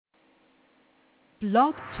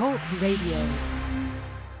Blog Talk Radio.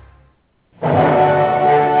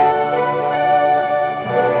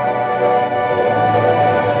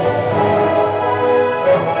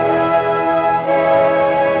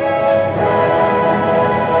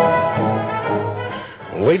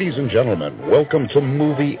 Ladies and gentlemen, welcome to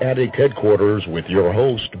Movie Addict Headquarters with your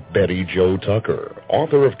host, Betty Jo Tucker,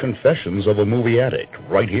 author of Confessions of a Movie Addict,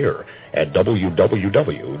 right here at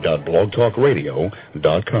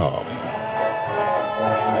www.blogtalkradio.com.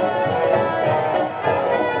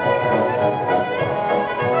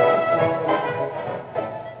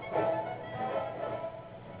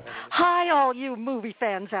 You movie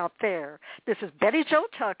fans out there. This is Betty Jo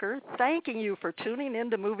Tucker thanking you for tuning in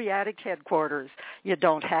to Movie Addict Headquarters. You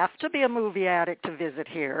don't have to be a movie addict to visit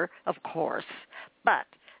here, of course. But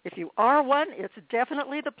if you are one, it's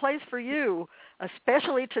definitely the place for you,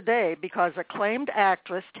 especially today because acclaimed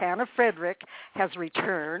actress Tanna Frederick has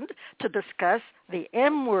returned to discuss The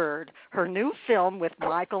M Word, her new film with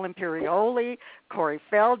Michael Imperioli, Corey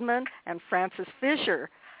Feldman, and Frances Fisher.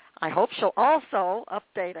 I hope she'll also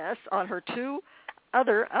update us on her two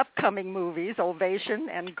other upcoming movies, Ovation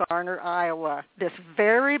and Garner, Iowa. This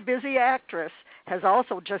very busy actress has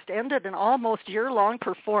also just ended an almost year-long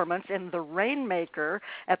performance in The Rainmaker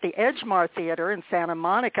at the Edgemar Theater in Santa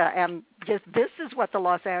Monica, and this is what the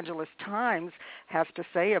Los Angeles Times has to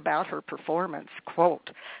say about her performance.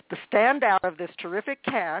 Quote, "The standout of this terrific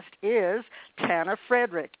cast is Tanna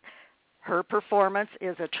Frederick. Her performance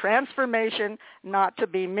is a transformation not to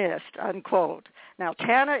be missed," unquote. Now,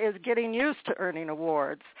 Tanna is getting used to earning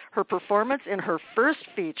awards. Her performance in her first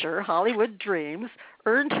feature, Hollywood Dreams,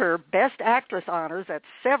 earned her Best Actress honors at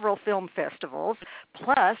several film festivals.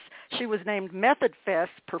 Plus, she was named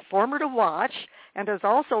MethodFest Performer to Watch and has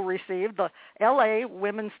also received the LA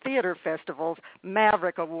Women's Theater Festival's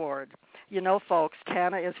Maverick Award. You know, folks,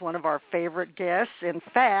 Tanna is one of our favorite guests. In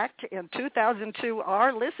fact, in 2002,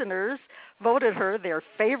 our listeners voted her their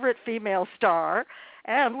favorite female star,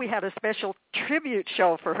 and we had a special tribute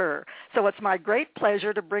show for her. So it's my great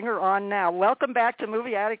pleasure to bring her on now. Welcome back to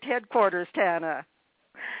Movie Addict Headquarters, Tanna.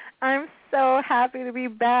 I'm so happy to be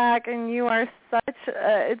back, and you are it's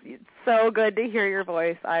so good to hear your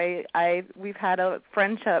voice. We've had a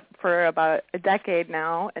friendship for about a decade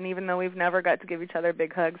now, and even though we've never got to give each other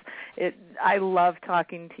big hugs, I love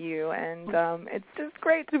talking to you, and it's just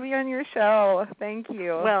great to be on your show. Thank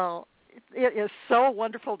you. Well, it is so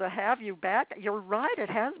wonderful to have you back. You're right,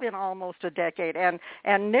 it has been almost a decade, and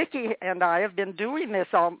Nikki and I have been doing this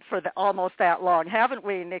for almost that long, haven't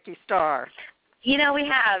we, Nikki Starr? You know, we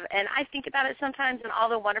have, and I think about it sometimes and all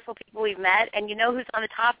the wonderful people we've met, and you know who's on the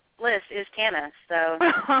top list is Tanna, so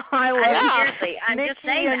seriously, I'm Nikki just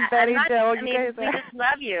saying and that. Betty Jo, we just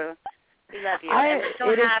love you. We love you. And we're so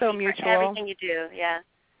it is happy so mutual. for everything you do, yeah.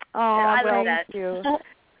 Oh, I love that. Thank you.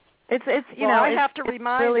 It's you know, I have to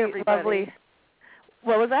remind really everybody. Lovely.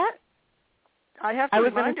 What was that? I have to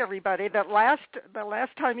remind everybody that the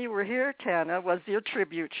last time you were here, Tanna, was your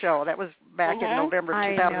tribute show. That was back in November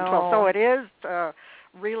 2012. So it is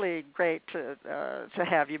really great to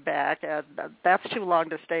have you back, and that's too long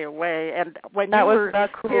to stay away. And when that you was were the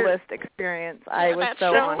coolest experience. I was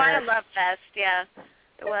so honored. Quite a love fest, yeah.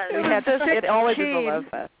 It was. We had it always is a love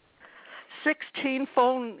fest. 16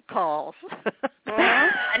 phone calls. I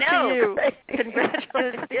know. To you.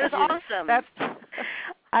 Congratulations. It was awesome. That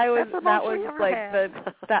was like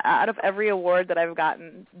the out of every award that I've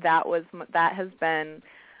gotten, that has been,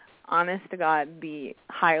 honest to God, the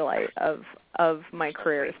highlight of my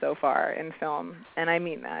career so far in film, and I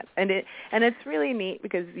mean that. And it's really neat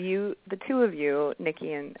because the two of you,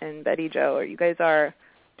 Nikki and Betty Jo, you guys are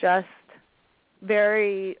just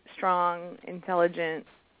very strong, intelligent.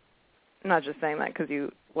 I'm not just saying that because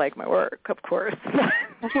you like my work, of course.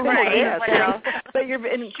 Right. Yes, but you're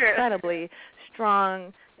incredibly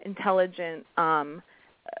strong, intelligent, well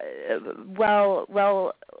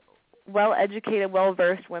educated, well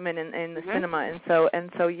versed women in the cinema,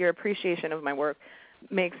 and so your appreciation of my work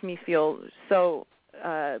makes me feel so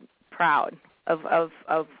proud of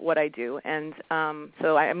what I do, and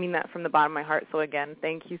so I mean that from the bottom of my heart. So again,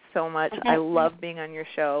 thank you so much. I love being on your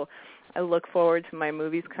show. I look forward to my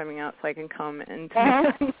movies coming out so I can come and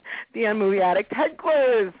be on Movie Addict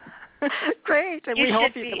Headquarters. Great, and you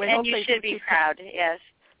should be proud. Yes.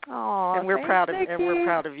 Oh, and we're proud of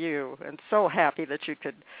you, and so happy that you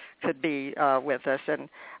could be with us. And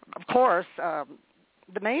of course,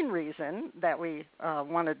 the main reason that we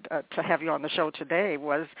wanted to have you on the show today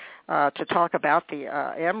was to talk about the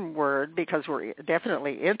M Word, because we're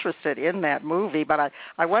definitely interested in that movie. But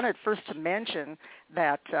I wanted first to mention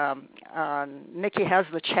Nikki has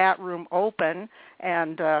the chat room open,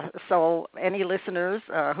 and so any listeners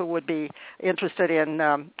who would be interested in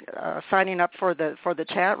signing up for the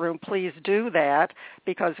chat room, please do that,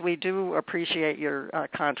 because we do appreciate your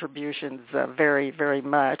contributions very, very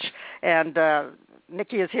much. And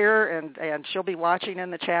Nikki is here, and she'll be watching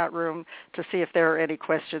in the chat room to see if there are any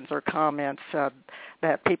questions or comments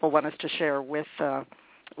that people want us to share with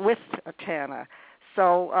Tanna.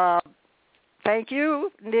 So thank you,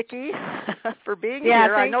 Nikki, for being here.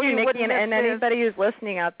 Yeah, I know you Nikki, and anybody who's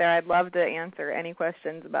listening out there, I'd love to answer any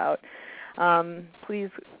questions about. Please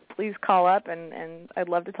call up, and I'd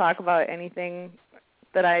love to talk about anything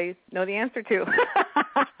that I know the answer to.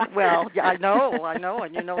 Well, yeah, I know,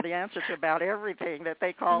 and you know the answer to about everything that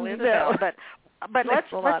they call in about. But let's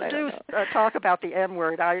talk about the N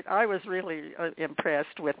word. I was really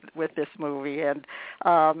impressed with this movie, and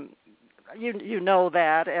you know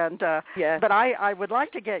that, and yes. But I would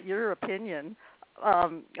like to get your opinion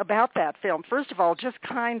about that film. First of all, just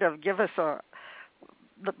kind of give us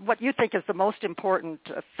what you think is the most important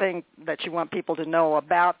thing that you want people to know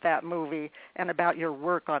about that movie and about your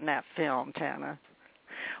work on that film, Tanna.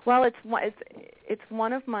 Well, it's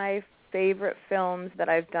one of my favorite films that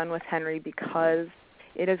I've done with Henry, because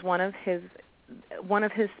it is one of his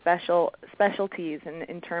specialties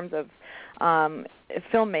in terms of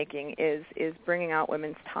filmmaking is bringing out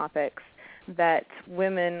women's topics that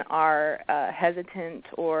women are hesitant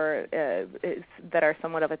or that are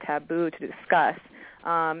somewhat of a taboo to discuss,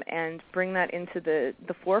 and bring that into the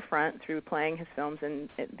forefront through playing his films and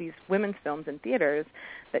these women's films in theaters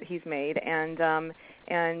that he's made, and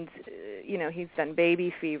you know, he's done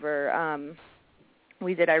Baby Fever.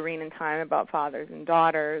 We did Irene in Time, about fathers and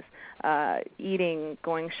daughters, eating,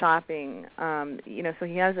 going shopping. You know, so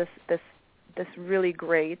he has this really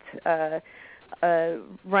great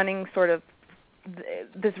running sort of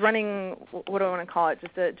this running. What do I want to call it?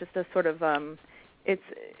 Just a sort of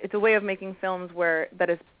it's a way of making films that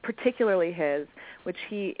is particularly his, which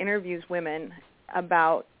he interviews women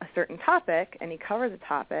about a certain topic, and he covers a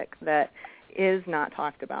topic that is not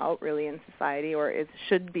talked about really in society, or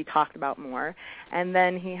should be talked about more, and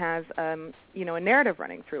then he has you know, a narrative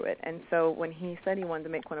running through it. And so when he said he wanted to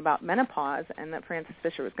make one about menopause and that Frances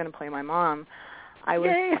Fisher was going to play my mom, I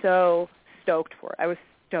was so stoked for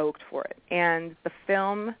it. And the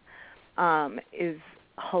film is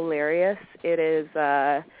hilarious. It is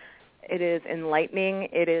enlightening.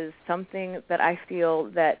 It is something that I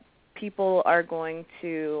feel that people are going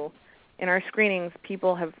to, in our screenings,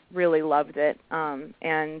 people have really loved it,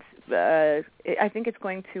 and I think it's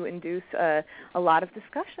going to induce a lot of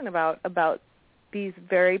discussion about these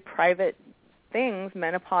very private things,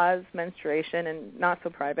 menopause, menstruation, and not so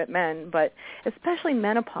private men, but especially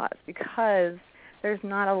menopause, because there's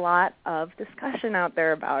not a lot of discussion out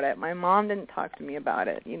there about it. My mom didn't talk to me about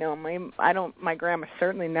it. You know, my grandma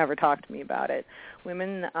certainly never talked to me about it.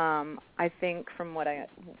 Women, I think, from what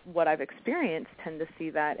I've experienced, tend to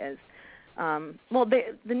see that as well.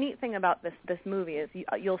 The neat thing about this movie is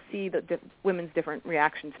you'll see the women's different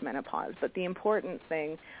reaction to menopause. But the important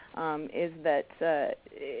thing is that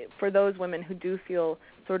for those women who do feel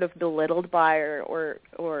sort of belittled by or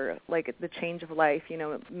like the change of life, you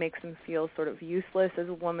know, it makes them feel sort of useless as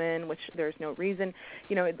a woman, which there's no reason.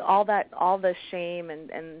 You know, all the shame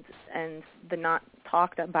and the not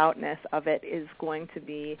talked aboutness of it is going to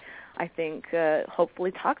be, I think,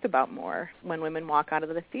 hopefully talked about more when women walk out of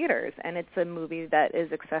the theaters. And it's a movie that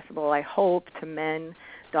is accessible, I hope, to men,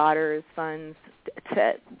 daughters, sons,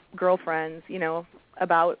 to girlfriends, you know,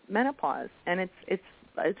 about menopause. And it's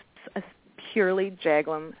a purely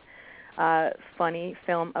Jaglom funny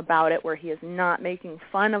film about it, where he is not making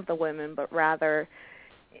fun of the women, but rather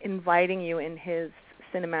inviting you in his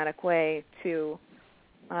cinematic way to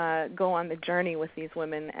go on the journey with these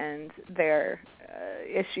women and their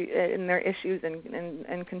issues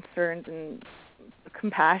and concerns and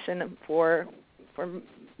compassion for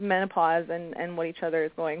menopause and what each other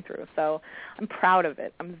is going through. So I'm proud of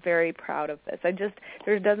it. I'm very proud of this.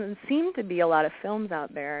 There doesn't seem to be a lot of films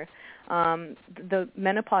out there. The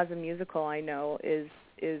Menopause Musical, I know, is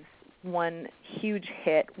one huge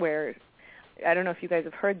hit where, I don't know if you guys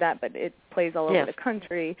have heard that, but it plays all over the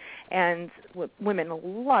country, and women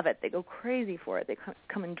love it. They go crazy for it. They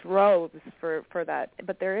come in droves for that.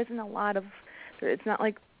 But there isn't a lot of, it's not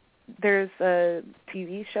like there's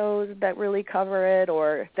TV shows that really cover it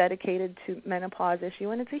or dedicated to menopause issue,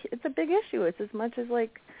 and it's a big issue. It's as much as,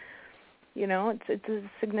 like, you know, it's as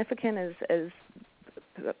significant as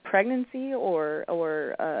pregnancy or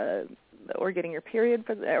getting your period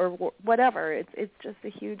or whatever. It's just a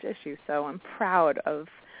huge issue. So I'm proud of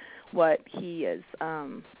what he is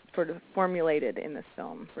sort of formulated in this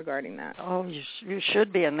film regarding that. Oh, you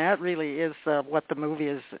should be, and that really is what the movie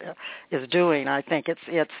is doing. I think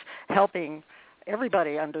it's helping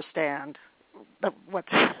everybody understand what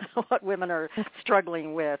women are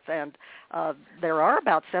struggling with, and there are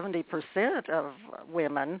about 70% of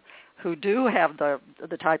women who do have the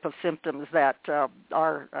type of symptoms that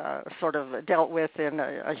are sort of dealt with in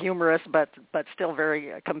a humorous but still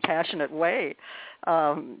very compassionate way.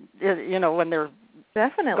 When they're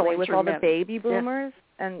definitely with all the baby boomers,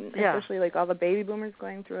 and especially like all the baby boomers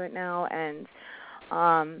going through it now, and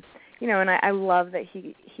and I love that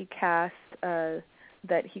he cast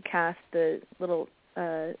the little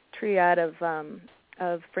triad of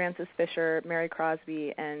Frances Fisher, Mary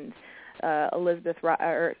Crosby, and Elizabeth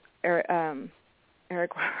Eric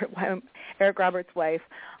Roberts' wife,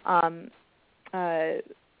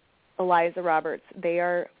 Eliza Roberts. They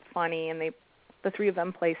are funny, and the three of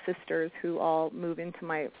them play sisters who all move into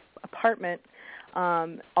my apartment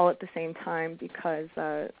all at the same time because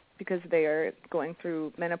they are going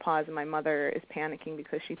through menopause, and my mother is panicking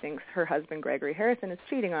because she thinks her husband, Gregory Harrison, is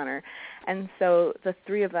cheating on her. And so the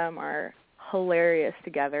three of them are hilarious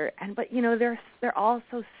together. But they're all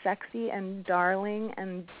so sexy and darling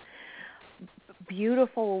and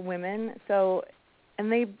beautiful women. So,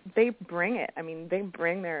 and they bring it. I mean, they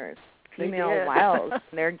bring their female wiles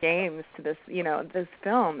and their games to this, this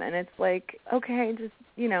film. And it's like, okay, just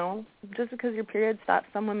because your period stops,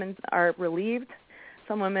 some women are relieved.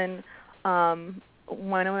 Some women,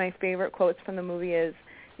 one of my favorite quotes from the movie is,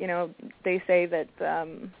 they say that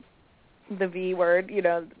the V word,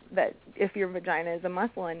 that if your vagina is a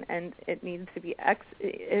muscle and it needs to be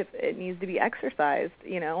exercised,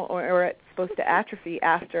 or it's supposed to atrophy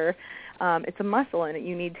after it's a muscle and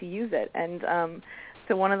you need to use it. And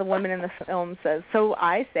so one of the women in the film says, so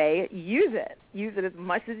I say use it as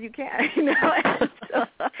much as you can. So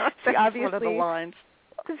obviously one of the lines.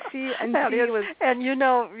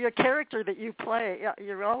 Your character that you play,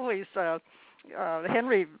 you're always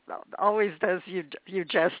Henry always does you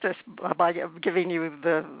justice by giving you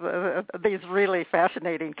these really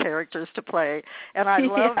fascinating characters to play, and I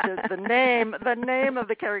love the name of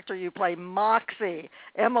the character you play, Moxie,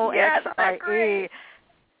 Moxie. Yes,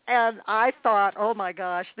 and I thought, oh my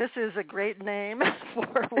gosh, this is a great name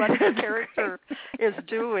for what the character is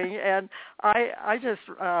doing, and I just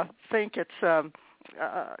think it's.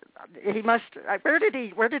 He must. Where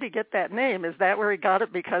did he get that name? Is that where he got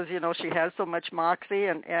it? Because she has so much moxie.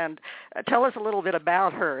 And tell us a little bit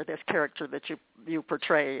about her, this character that you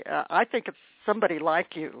portray. I think it's somebody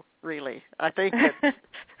like you, really. I think.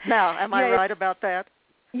 Now, am I right about that?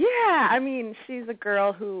 Yeah, I mean, she's a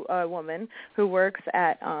woman who works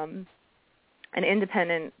at an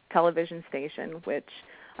independent television station, which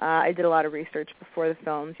I did a lot of research before the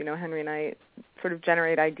films. Henry and I sort of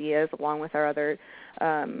generate ideas along with our other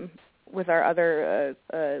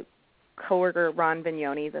coworker Ron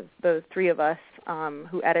Vignoni. The three of us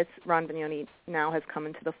who edits. Ron Vignoni now has come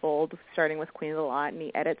into the fold, starting with Queen of the Lot, and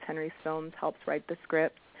he edits Henry's films, helps write the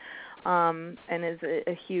scripts, and is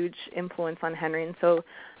a huge influence on Henry. And so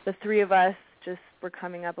the three of us just were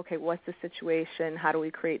coming up, okay, what's the situation? How do we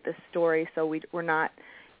create this story so we're not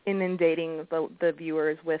inundating the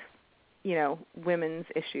viewers with, women's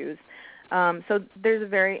issues. So there's a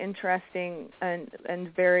very interesting and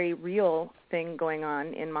very real thing going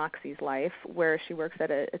on in Moxie's life, where she works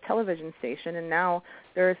at a television station, and now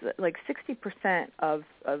there's like 60% of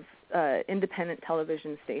independent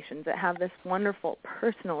television stations that have this wonderful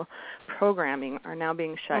personal programming are now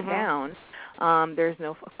being shut down. There's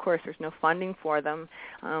no funding for them.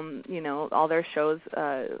 All their shows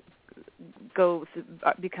are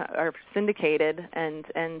syndicated, and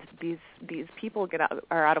these people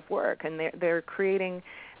are out of work, and they're creating.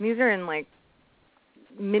 And these are in like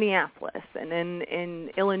Minneapolis and in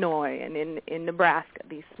Illinois and in Nebraska.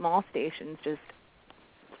 These small stations just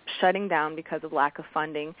shutting down because of lack of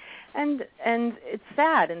funding, and it's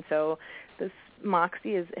sad. And so this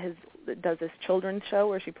Moxie does this children's show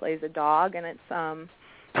where she plays a dog, and it's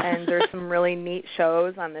and there's some really neat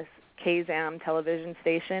shows on this KZAM television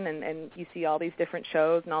station, and you see all these different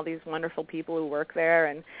shows and all these wonderful people who work there,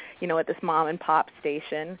 and at this mom and pop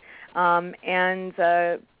station, and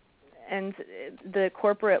the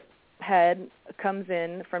corporate head comes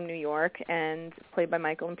in from New York, and played by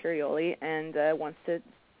Michael Imperioli, and wants to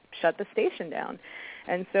shut the station down.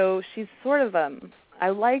 And so she's sort of I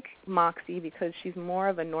like Moxie because she's more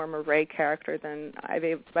of a Norma Ray character than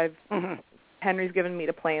I've Henry's given me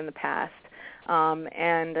to play in the past.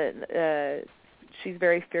 And she's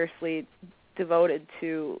very fiercely devoted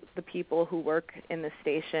to the people who work in the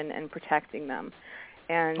station and protecting them.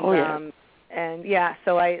 And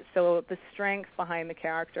so the strength behind the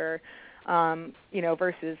character,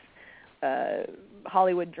 versus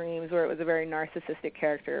Hollywood Dreams, where it was a very narcissistic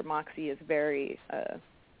character. Moxie is very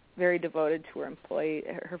very devoted to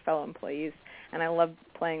her fellow employees, and I love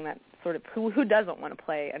playing that sort of who doesn't want to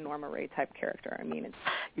play a Norma Ray type character. I mean,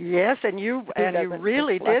 yes, and you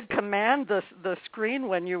really did command the screen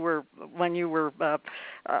when you were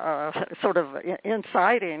sort of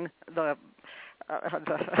inciting the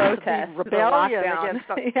protest, the rebellion the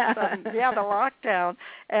against the lockdown,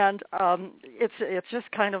 and it's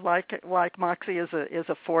just kind of like Moxie is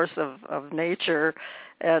a force of nature,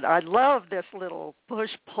 and I love this little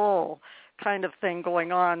push-pull kind of thing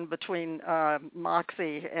going on between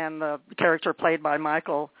Moxie and the character played by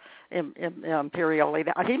Michael Imperioli.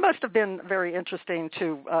 He must have been very interesting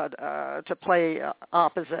to play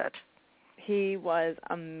opposite. He was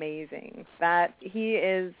amazing. That he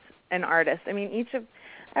is an artist. I mean,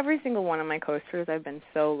 every single one of my co-stars I've been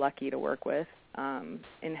so lucky to work with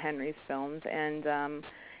in Henry's films, and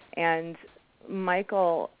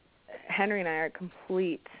Henry and I are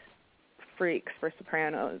complete freaks for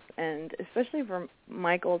Sopranos, and especially for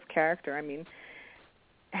Michael's character. I mean,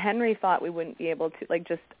 Henry thought we wouldn't be able to,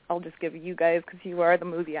 I'll just give you guys, because you are the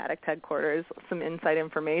Movie Addict headquarters, some inside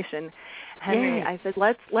information. Henry, I said,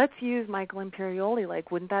 let's use Michael Imperioli.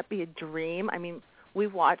 Wouldn't that be a dream? I mean,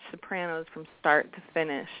 we've watched Sopranos from start to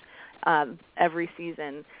finish every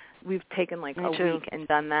season. We've taken a week and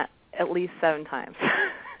done that at least 7 times.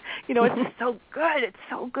 It's just so good. It's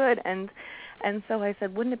so good. And so I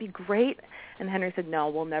said, wouldn't it be great? And Henry said, no,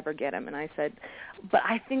 we'll never get him. And I said, but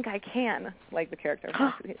I think I can, like the character of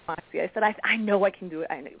Moxie. I said, I know I can do it.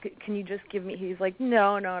 Can you just give me? He's like,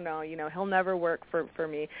 no, he'll never work for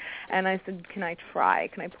me. And I said, can I try?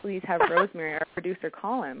 Can I please have Rosemary, our producer,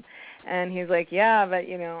 call him? And he's like, yeah, but,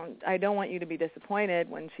 I don't want you to be disappointed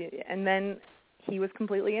when she, and then he was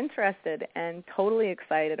completely interested and totally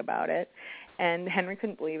excited about it. And Henry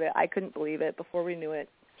couldn't believe it. I couldn't believe it. Before we knew it,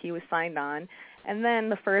 he was signed on. And then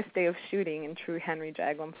the first day of shooting, in true Henry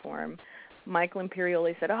Jaglom form, Michael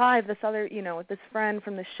Imperioli said, I have this other, this friend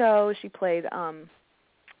from the show. She played,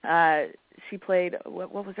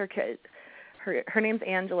 what was her kid? Her name's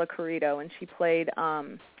Angela Carrito, and she played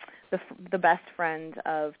the best friend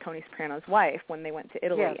of Tony Soprano's wife when they went to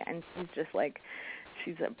Italy. Yes. And she's just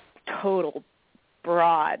she's a total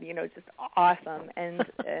broad, just awesome. And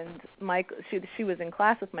Michael, she was in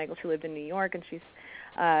class with Michael. She lived in New York, and she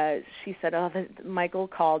said, Michael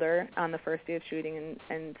called her on the first day of shooting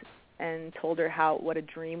and told her what a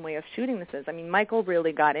dream way of shooting this is. I mean, Michael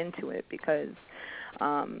really got into it because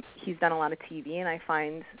he's done a lot of TV, and I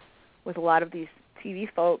find with a lot of these TV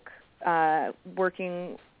folk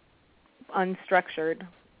working unstructured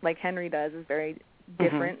like Henry does is very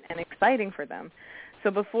different and exciting for them. So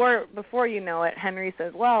before you know it, Henry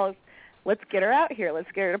says, well, let's get her out here. Let's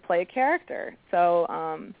get her to play a character. So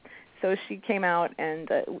she came out, and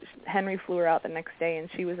Henry flew her out the next day, and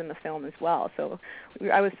she was in the film as well. So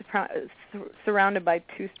I was surrounded by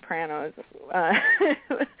 2 Sopranos,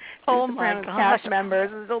 oh my gosh, cast members.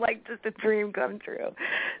 It was just a dream come true.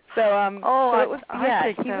 So it was,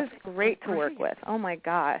 he was great to work with. Oh my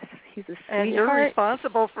gosh, he's a sweetheart. And you're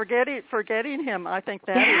responsible for getting him. I think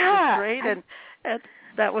that is just great, and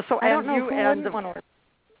that was so. I don't know who wouldn't want to work.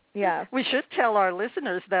 Yeah, we should tell our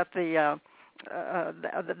listeners that that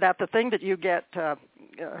the thing that you get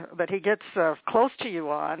that he gets close to you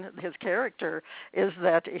on, his character, is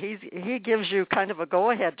that he gives you kind of a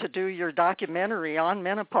go-ahead to do your documentary on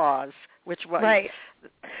menopause, which was right.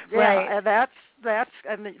 And that's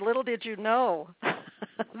and little did you know.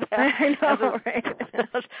 I know, right?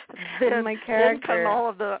 Then my character. Then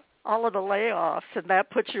come all of the layoffs, and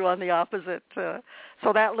that puts you on the opposite. So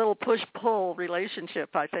that little push-pull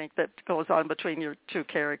relationship, I think, that goes on between your 2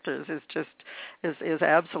 characters is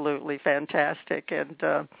absolutely fantastic, and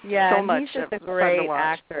so much he's just a great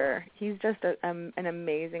actor. He's just an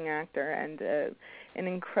amazing actor, and an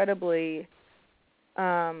incredibly,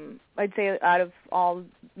 I'd say, out of all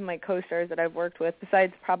my co-stars that I've worked with,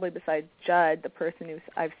 besides Judd, the person who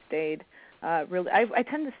I've stayed. I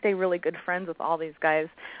tend to stay really good friends with all these guys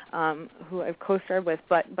who I've co-starred with,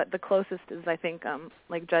 but the closest is, I think,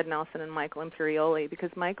 like Judd Nelson and Michael Imperioli, because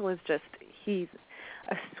Michael is he's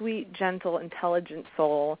a sweet, gentle, intelligent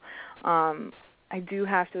soul. I do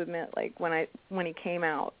have to admit, when he came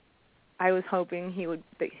out, I was hoping he would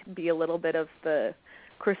be a little bit of the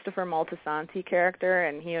Christopher Moltisanti character,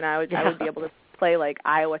 and I would be able to play like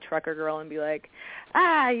Iowa trucker girl and be like,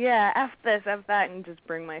 yeah, F this, F that, and just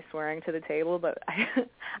bring my swearing to the table. But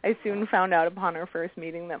I soon found out upon our first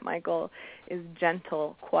meeting that Michael is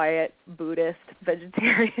gentle, quiet, Buddhist,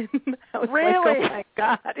 vegetarian. I was really? Like, oh my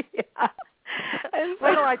God, yeah.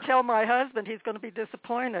 Wait till I tell my husband, he's going to be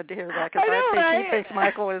disappointed to hear that, because I think he thinks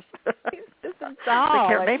Michael is. He's just a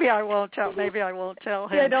doll. Maybe I won't tell. Maybe I won't tell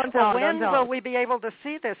him. Yeah, don't tell him. When will we be able to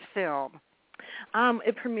see this film?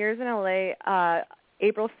 It premieres in LA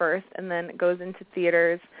April 1st, and then it goes into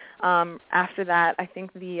theaters. After that, I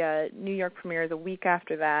think the New York premiere is a week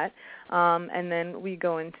after that, and then we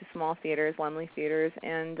go into small theaters, Laemmle theaters,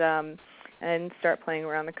 and start playing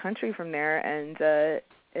around the country from there. And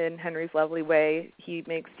in Henry's lovely way, he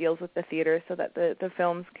makes deals with the theaters so that the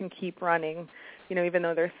films can keep running. You know, even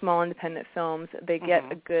though they're small independent films, they get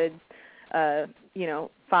a good,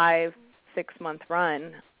 5-6 month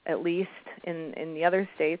run at least in the other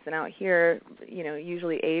states, and out here,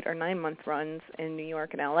 usually 8 or 9 month runs in New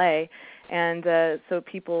York and LA, and so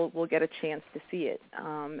people will get a chance to see it.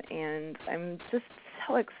 And I'm just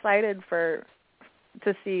so excited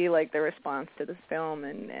to see like the response to this film,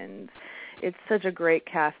 and it's such a great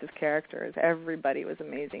cast of characters. Everybody was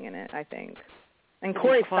amazing in it, I think. And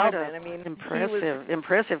Corey Feldman,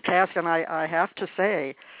 impressive cast, and I have to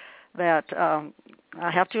say that I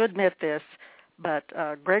have to admit this, but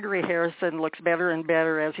Gregory Harrison looks better and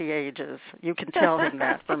better as he ages. You can tell him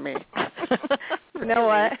that from me. You know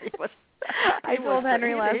what? I told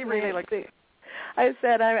Henry last night. I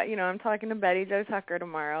said, I'm talking to Betty Jo Tucker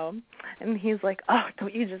tomorrow, and he's like, oh,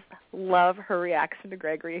 don't you just love her reaction to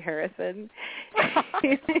Gregory Harrison?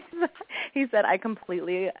 He said, I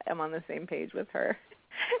completely am on the same page with her.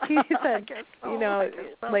 He said,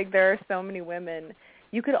 like there are so many women.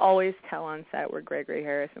 You could always tell on set where Gregory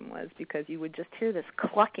Harrison was because you would just hear this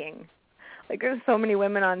clucking. Like there's so many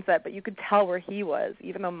women on set, but you could tell where he was,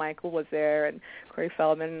 even though Michael was there and Corey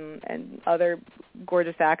Feldman and other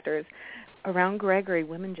gorgeous actors. Around Gregory,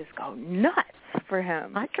 women just go nuts for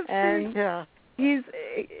him. I can see, yeah.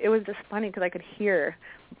 It was just funny because I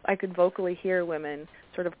could vocally hear women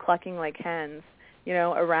sort of clucking like hens,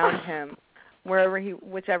 around him.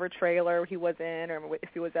 Whichever trailer he was in, or if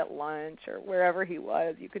he was at lunch, or wherever he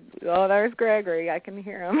was, you could, there's Gregory. I can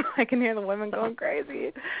hear him. I can hear the women going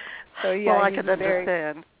crazy. So yeah, well, I can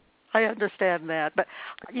understand. I understand that, but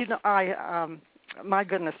my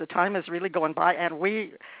goodness, the time is really going by, and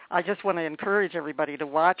I just want to encourage everybody to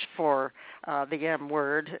watch for the M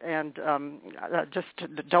Word, and just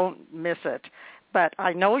don't miss it. But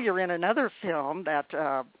I know you're in another film that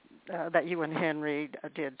you and Henry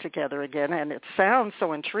did together again, and it sounds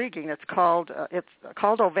so intriguing. It's called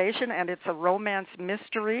Ovation, and it's a romance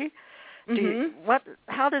mystery.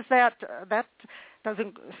 How does that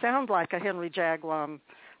doesn't sound like a Henry Jaglom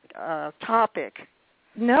topic?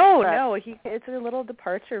 No, it's a little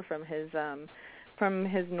departure from his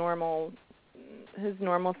normal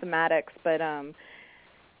thematics, but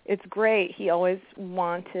it's great. He always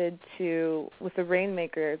wanted to, with the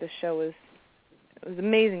Rainmaker, the show it was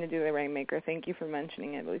amazing to do the Rainmaker. Thank you for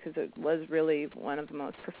mentioning it, because it was really one of the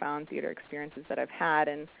most profound theater experiences that I've had,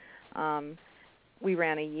 and we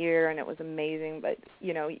ran a year, and it was amazing. But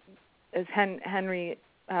as Henry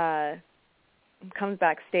comes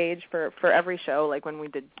backstage for every show, like when we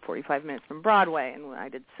did 45 Minutes from Broadway, and when I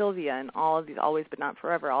did Sylvia, and all of these Always But Not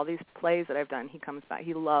Forever, all these plays that I've done, he comes back.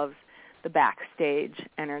 He loves the backstage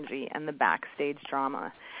energy and the backstage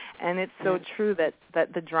drama. And it's so true that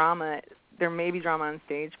the drama, there may be drama on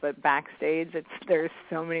stage, but backstage, there's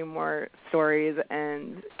so many more stories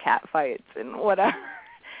and cat fights and whatever,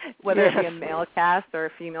 whether it be a male cast or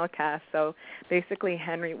a female cast. So basically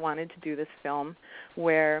Henry wanted to do this film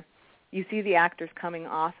where you see the actors coming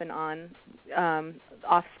off and on,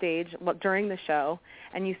 off stage during the show,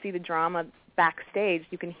 and you see the drama backstage.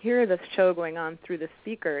 You can hear the show going on through the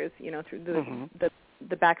speakers, through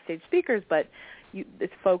the backstage speakers, but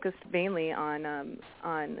it's focused mainly on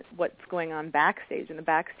what's going on backstage and the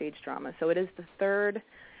backstage drama. So it is the third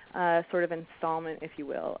sort of installment, if you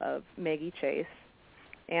will, of Maggie Chase.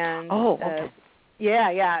 And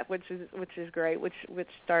Yeah, which is great. Which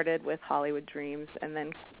started with Hollywood Dreams, and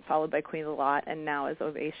then followed by Queen of the Lot, and now as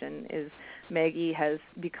Ovation. Is Maggie has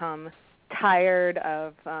become tired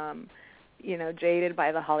of, jaded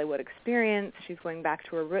by the Hollywood experience. She's going back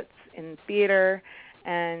to her roots in theater,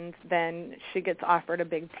 and then she gets offered a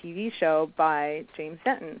big TV show by James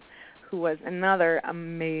Denton, who was another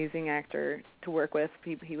amazing actor to work with.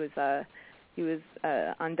 He was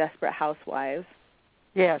on Desperate Housewives.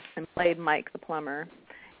 Yes. And played Mike the plumber.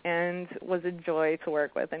 and was a joy to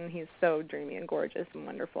work with, and he's so dreamy and gorgeous and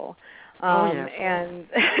wonderful. Yes. And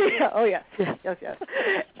oh yes.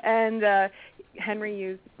 And Henry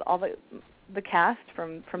used all the cast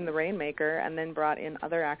from The Rainmaker, and then brought in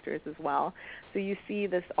other actors as well. So you see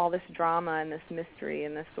all this drama and this mystery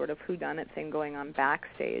and this sort of whodunit thing going on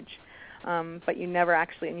backstage. But you never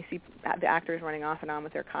actually, and you see the actors running off and on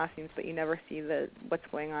with their costumes, but you never see what's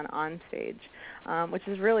going on stage, which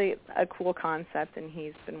is really a cool concept, and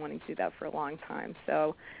he's been wanting to do that for a long time.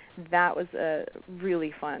 So that was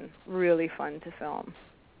really fun to film.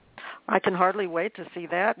 I can hardly wait to see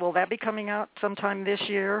that. Will that be coming out sometime this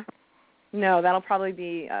year? No, that'll probably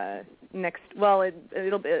be next. Well,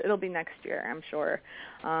 it'll be next year, I'm sure.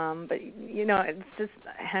 But it's just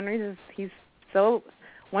Henry. He's so.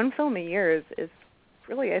 One film a year is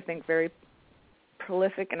really, I think, very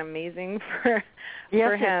prolific and amazing for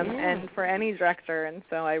him and for any director. And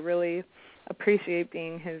so I really appreciate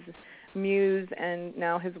being his muse and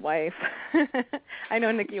now his wife. I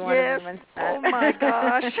know, Nikki, you wanted to mention that. Oh, my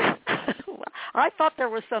gosh. I thought there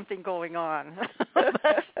was something going on.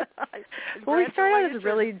 Well, we started out as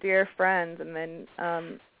really dear friends, and then,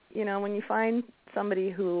 when you find somebody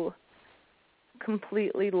who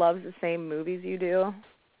completely loves the same movies you do,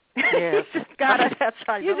 yes, you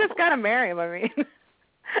just gotta marry him. I mean,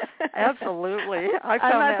 absolutely. I'm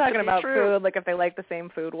not talking about food. Like if they like the same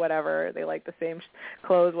food, whatever, they like the same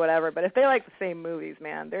clothes, whatever. But if they like the same movies,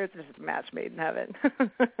 man, there's just a match made in heaven.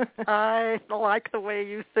 I like the way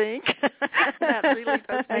you think. That really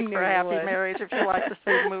does make for a happy marriage if you like the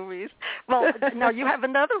same movies. Well, now you have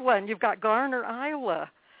another one. You've got Garner,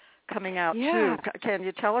 Iowa, coming out too. Can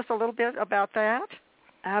you tell us a little bit about that?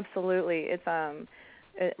 Absolutely. It's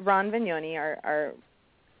Ron Vignoni,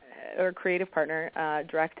 our creative partner,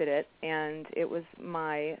 directed it, and it was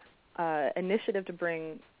my initiative to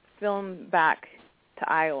bring film back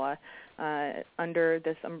to Iowa under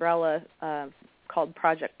this umbrella called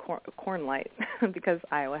Project Cornlight, because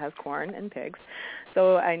Iowa has corn and pigs.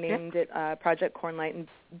 So I named it Project Cornlight, and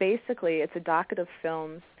basically it's a docket of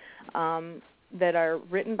films that are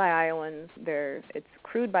written by Iowans. It's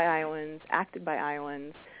crewed by Iowans, acted by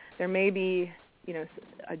Iowans. There may be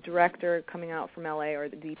a director coming out from L.A. or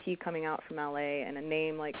the DP coming out from L.A. and a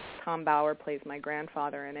name like Tom Bauer plays my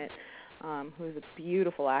grandfather in it, who is a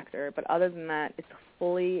beautiful actor. But other than that, it's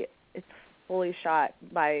fully shot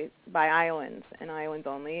by Iowans and Iowans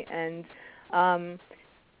only. And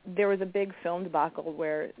there was a big film debacle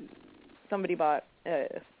where somebody bought a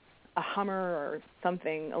Hummer or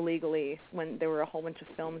something illegally when there were a whole bunch of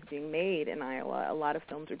films being made in Iowa. A lot of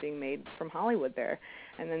films were being made from Hollywood there.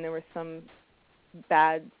 And then there was some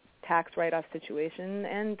bad tax write-off situation,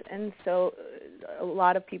 and so a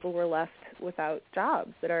lot of people were left without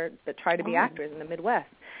jobs that try to be actors in the Midwest.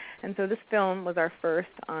 And so this film was our first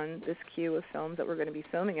on this queue of films that we're going to be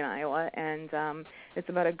filming in Iowa, and it's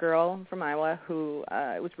about a girl from Iowa who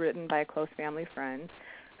it was written by a close family friend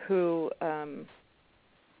who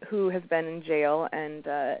has been in jail, and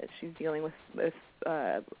she's dealing with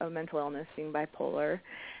a mental illness, being bipolar.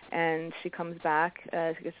 And she comes back,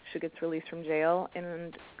 she gets released from jail,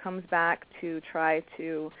 and comes back to try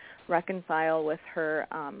to reconcile with her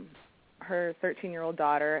 13-year-old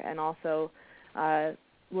daughter, and also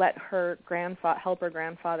let her help her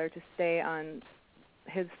grandfather to stay on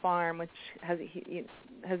his farm, which has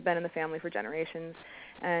been in the family for generations,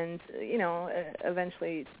 and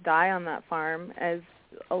eventually die on that farm, as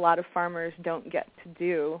a lot of farmers don't get to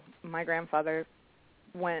do. My grandfather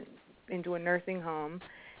went into a nursing home.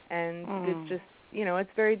 And it's just, it's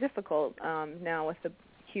very difficult now with the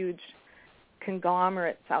huge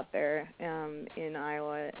conglomerates out there in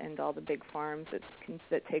Iowa and all the big farms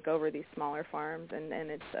that take over these smaller farms.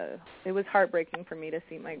 And it was heartbreaking for me to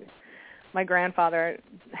see my grandfather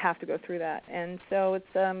have to go through that. And so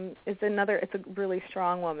it's a really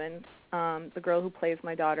strong woman. The girl who plays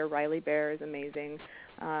my daughter, Riley Bear, is amazing.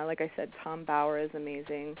 Like I said, Tom Bauer is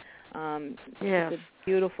amazing. It's a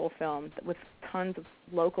beautiful film with tons of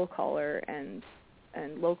local color and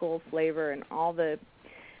local flavor, and all the.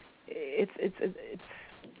 It's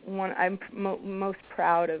one I'm most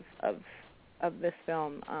proud of this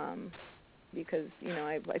film because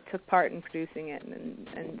I took part in producing it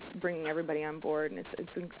and bringing everybody on board, and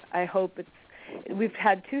I hope we've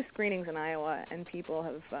had 2 screenings in Iowa, and people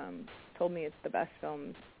have told me it's the best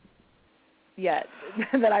film yet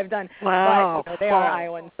that I've done. Wow. But they are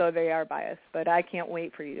Iowans, so they are biased. But I can't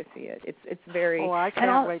wait for you to see it. It's very. Oh, I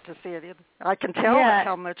can't wait to see it. I can tell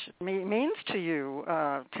how much it means to you,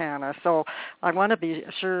 Tanna. So I want to be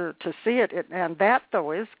sure to see it. And that,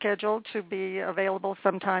 though, is scheduled to be available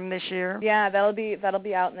sometime this year. Yeah, that'll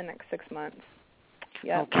be out in the next 6 months.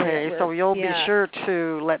 Yeah. Okay, so you'll be sure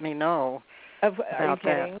to let me know. Are you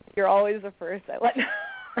kidding? That. You're always the first I let know.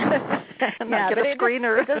 Get a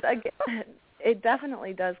screener. It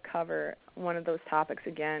definitely does cover one of those topics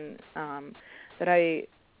again that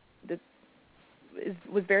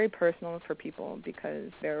was very personal for people,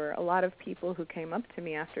 because there were a lot of people who came up to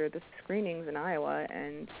me after the screenings in Iowa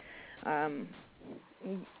and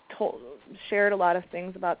shared a lot of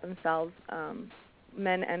things about themselves,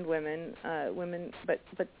 men and women, but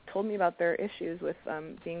told me about their issues with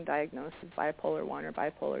being diagnosed as bipolar 1 or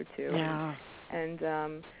bipolar 2. Yeah. And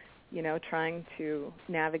trying to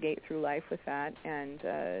navigate through life with that and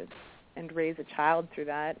raise a child through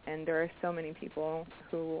that. And there are so many people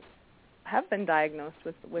who have been diagnosed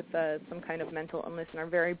with some kind of mental illness and are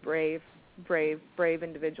very brave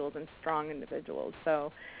individuals and strong individuals.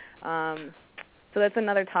 So that's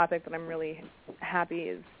another topic that I'm really happy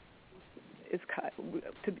is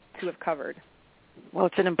to have covered. Well,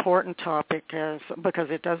 it's an important topic because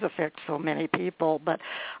it does affect so many people. But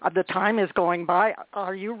the time is going by.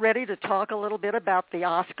 Are you ready to talk a little bit about the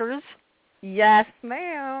Oscars? Yes,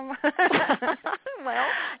 ma'am. Well,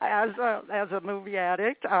 as a movie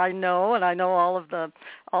addict, I know, and I know all of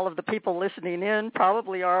the people listening in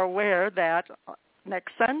probably are aware that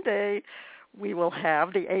next Sunday we will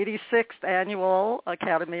have the 86th annual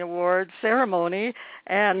Academy Awards ceremony,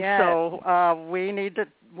 and so we need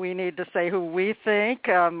to say who we think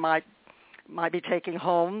might be taking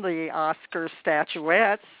home the Oscar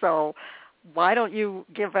statuettes. So why don't you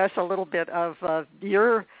give us a little bit of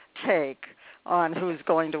your take on who's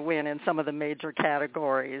going to win in some of the major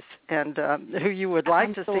categories and who you would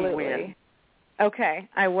like to see win? Okay,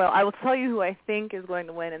 I will. I will tell you who I think is going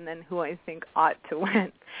to win and then who I think ought to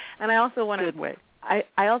win. And I also want Good way.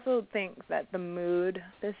 I also think that the mood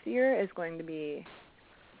this year is going to be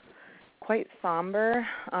quite somber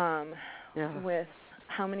with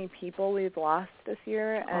how many people we've lost this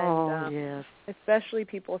year, and especially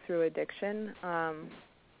people through addiction.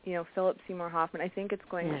 Philip Seymour Hoffman. I think it's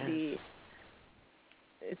going to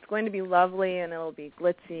be lovely, and it'll be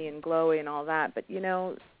glitzy and glowy and all that. But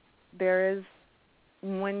there is,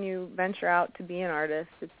 when you venture out to be an artist,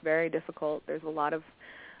 it's very difficult. There's a lot of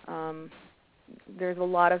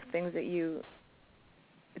things that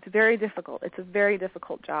it's very difficult. It's a very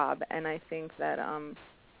difficult job, and I think that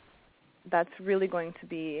that's really going to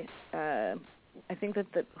be. I think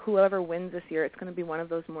that whoever wins this year, it's going to be one of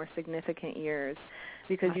those more significant years,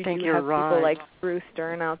 because you do have people like Bruce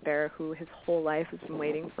Dern out there who his whole life has been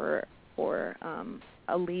waiting for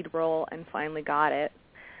a lead role and finally got it.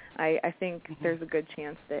 I think there's a good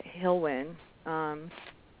chance that he'll win.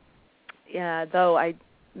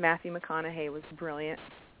 Matthew McConaughey was brilliant,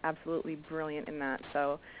 absolutely brilliant in that.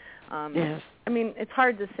 So, I mean, it's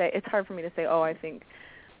hard to say. It's hard for me to say, I think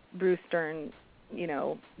Bruce Dern,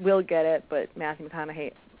 will get it, but Matthew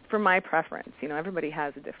McConaughey, for my preference, everybody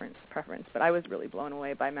has a different preference, but I was really blown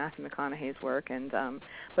away by Matthew McConaughey's work, and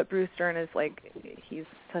but Bruce Dern is he's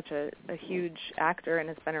such a huge actor and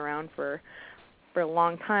has been around for a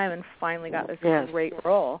long time and finally got this great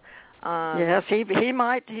role. Yes, he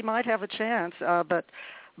might have a chance, but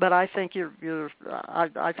I think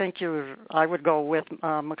I would go with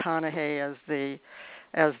McConaughey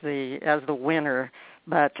as the winner.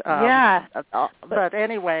 But but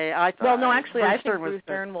anyway, I think Bruce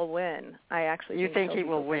Dern will win. I actually you think he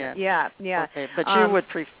will win? Yeah. Okay, but you would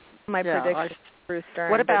prefer my prediction. Bruce Dern.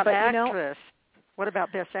 What about actress? What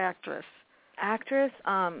about best actress? Actress,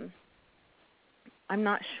 I'm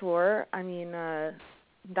not sure. I mean,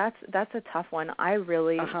 that's a tough one. I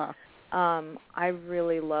really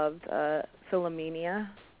loved Philomenia.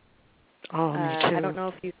 Oh, me too. I don't know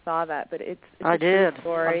if you saw that, but it's I a did. True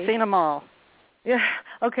story. I've seen them all. Yeah.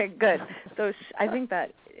 Okay. Good. So I think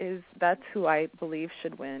that's who I believe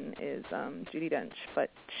should win is Judi Dench. But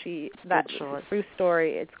true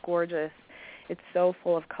story. It's gorgeous. It's so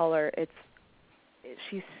full of color.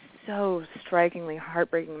 She's so strikingly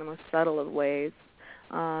heartbreaking in the most subtle of ways.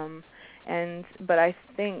 But I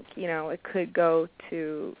think it could go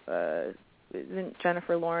to isn't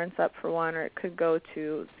Jennifer Lawrence up for one, or it could go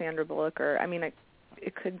to Sandra Bullock, or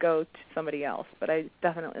it could go to somebody else. But I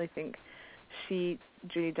definitely think Judi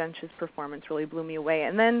Dench's performance really blew me away.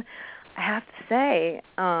 And then I have to say,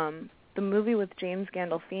 the movie with James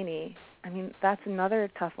Gandolfini, I mean, that's another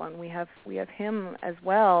tough one. We have him as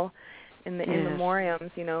well in the in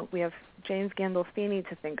memoriams. We have James Gandolfini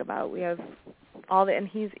to think about. We have and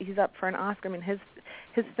he's up for an Oscar. I mean,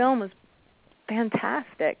 his film was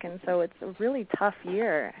fantastic, and so it's a really tough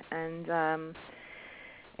year. And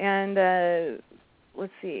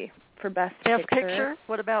let's see. For Best Picture.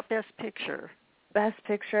 What about Best Picture? Best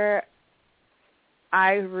Picture,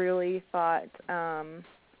 I really thought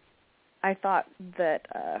that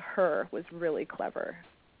Her was really clever.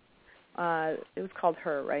 It was called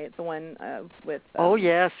Her, right? The one with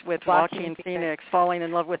with Joaquin Phoenix falling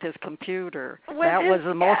in love with his computer. That was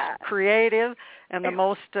the most creative and the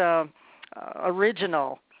most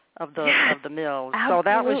original of the Mills. Absolutely. So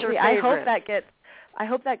that was your favorite. I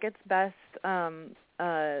hope that gets best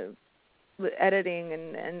editing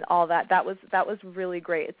and all that. That was really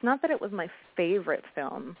great. It's not that it was my favorite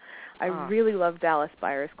film. I really loved Dallas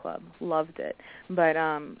Buyers Club. Loved it. But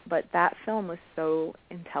that film was so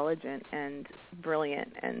intelligent and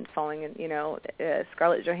brilliant, and falling in,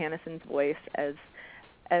 Scarlett Johansson's voice as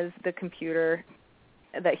the computer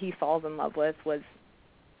that he falls in love with was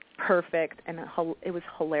perfect, and it was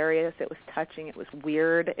hilarious. It was touching. It was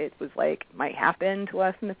weird. It was like might happen to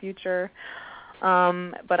us in the future.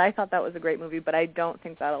 But I thought that was a great movie, but I don't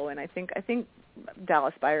think that'll win. I think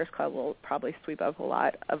Dallas Buyers Club will probably sweep up a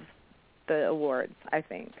lot of the awards, I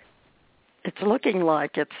think. It's looking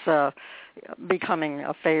like it's becoming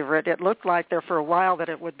a favorite. It looked like there for a while that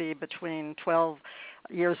it would be between 12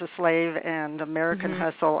 Years a Slave and American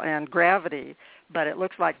Hustle and Gravity, but it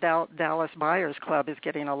looks like Dallas Buyers Club is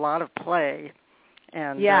getting a lot of play.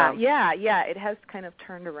 And it has kind of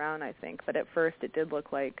turned around, I think, but at first it did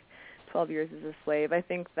look like 12 Years as a Slave. I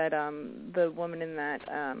think that the woman in that,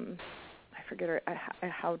 I forget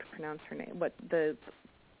how to pronounce her name, but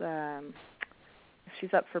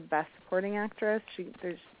she's up for Best Supporting Actress.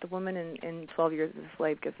 There's the woman in 12 Years as a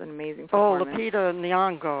Slave gives an amazing performance. Oh, Lupita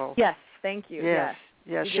Nyong'o. Yes, thank you. Yes.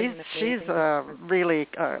 Yeah, she's really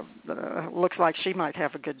looks like she might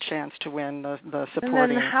have a good chance to win the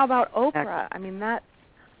supporting. And then how about Oprah? I mean, are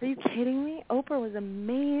you kidding me? Oprah was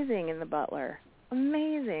amazing in The Butler.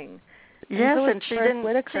 Amazing. Yes, and she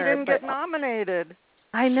didn't get nominated.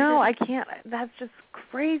 I know. I can't. That's just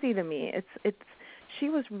crazy to me. She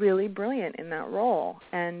was really brilliant in that role,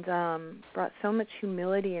 and brought so much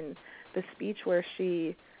humility in the speech where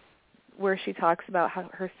she talks about how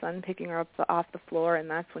her son picking her up off the floor, and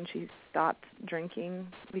that's when she stopped drinking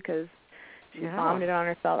because she vomited on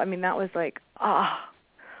herself. I mean, that was like, oh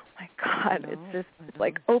my God! It's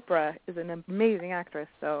like Oprah is an amazing actress.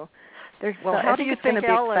 So how do you think it's going to be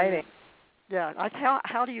exciting? Yeah,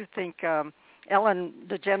 how do you think Ellen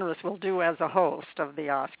DeGeneres will do as a host of the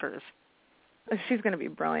Oscars? She's going to be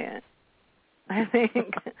brilliant, I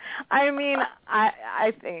think. I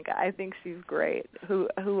think she's great.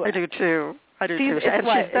 I do too. She's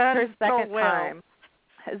her second time,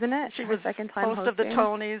 isn't it? She was second time host of the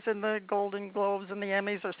Tonys and the Golden Globes and the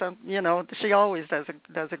Emmys or something. She always does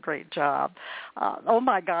a great job. Oh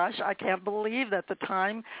my gosh, I can't believe that the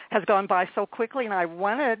time has gone by so quickly. And I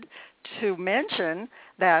wanted to mention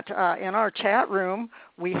that in our chat room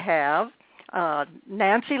we have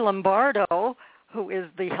Nancy Lombardo, who is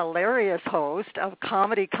the hilarious host of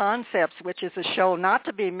Comedy Concepts, which is a show not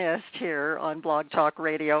to be missed here on Blog Talk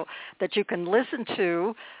Radio that you can listen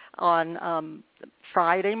to on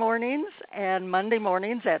Friday mornings and Monday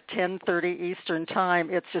mornings at 10:30 Eastern Time.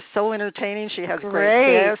 It's just so entertaining. She has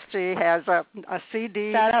great guests. She has a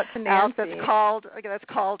CD Shout out to Nancy. that's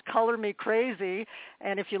called Color Me Crazy,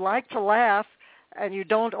 and if you like to laugh and you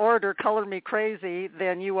don't order Color Me Crazy,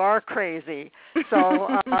 then you are crazy.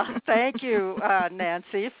 So thank you,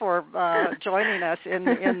 Nancy, for joining us in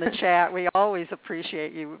the chat. We always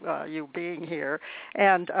appreciate you being here.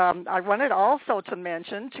 And I wanted also to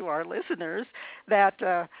mention to our listeners that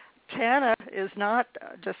Tanna is not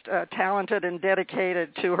just talented and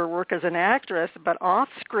dedicated to her work as an actress, but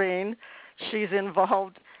off-screen she's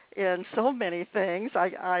involved in so many things.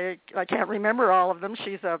 I can't remember all of them.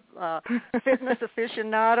 She's a fitness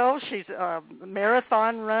aficionado. She's a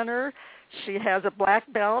marathon runner. She has a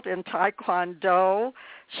black belt in Taekwondo.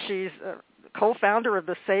 She's a co-founder of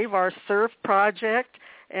the Save Our Surf Project,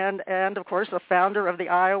 and of course the founder of the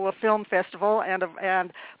Iowa Film Festival.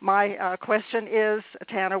 And my question is,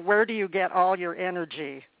 Tanna, where do you get all your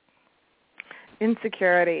energy?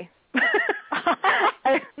 Insecurity.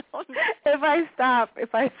 If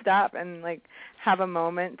I stop and like have a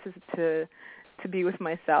moment to be with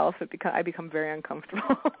myself, I become very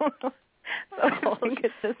uncomfortable. So I think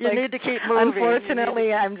it's just you need to keep moving.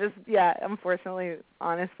 Unfortunately,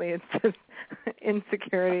 honestly, it's just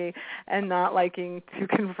insecurity and not liking to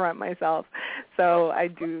confront myself. So I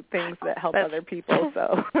do things that help other people.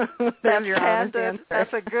 So that's your honest answer.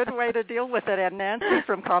 That's a good way to deal with it. And Nancy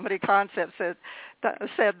from Comedy Concepts said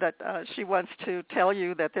that she wants to tell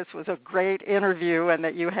you that this was a great interview and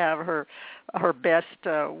that you have her best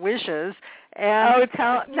wishes. And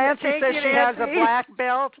Nancy says she has a black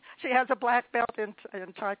belt. She has a black belt in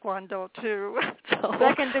Taekwondo too. So,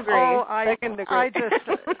 second degree. Second degree.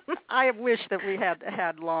 I wish that we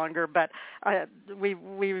had longer, but we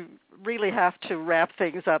really have to wrap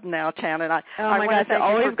things up now, Tanna. And my gosh, it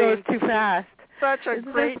always goes too fast. Such a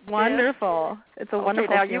great wonderful. It's a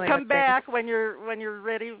wonderful. Now you come back when you're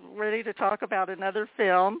ready to talk about another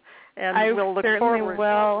film, and we'll look forward.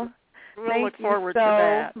 We'll look forward to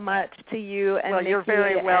that. Thank you so much to you and Well, Nikki, you're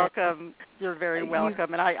very welcome. You're very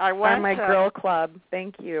welcome, and I want my girl club.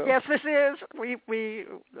 Thank you. Yes, this is. We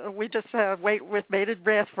just wait with bated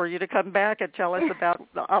breath for you to come back and tell us about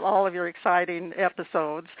all of your exciting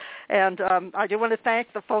episodes. And I do want to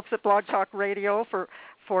thank the folks at Blog Talk Radio for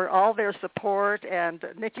all their support, and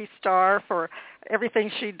Nikki Starr for everything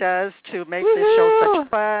she does to make this show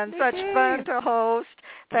such fun to host.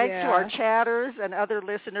 Thanks to our chatters and other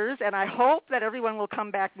listeners, and I hope that everyone will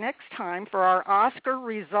come back next time for our Oscar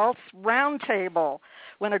Results Roundtable,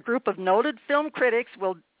 when a group of noted film critics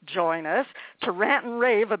will join us to rant and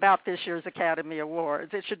rave about this year's Academy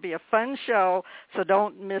Awards. It should be a fun show, so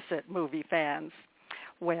don't miss it, movie fans.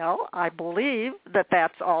 Well, I believe that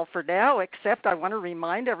that's all for now, except I want to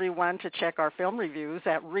remind everyone to check our film reviews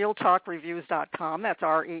at realtalkreviews.com. That's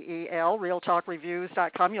REEL,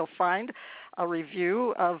 realtalkreviews.com. You'll find a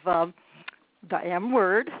review of the M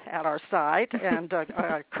Word at our site, and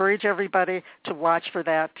I encourage everybody to watch for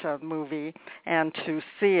that movie and to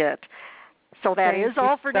see it. So that is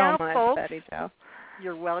all for now, folks. Betty Jo.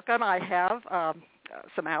 You're welcome. I have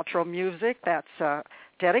some outro music that's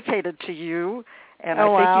dedicated to you. And I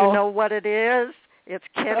think you know what it is. It's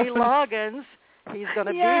Kenny Loggins. He's going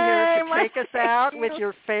to be here to take us out with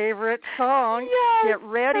your favorite song. Get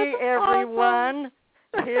ready, everyone.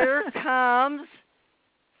 Awesome. Here comes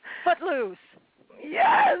Footloose.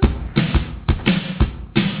 Yes.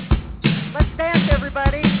 Let's dance,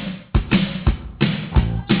 everybody.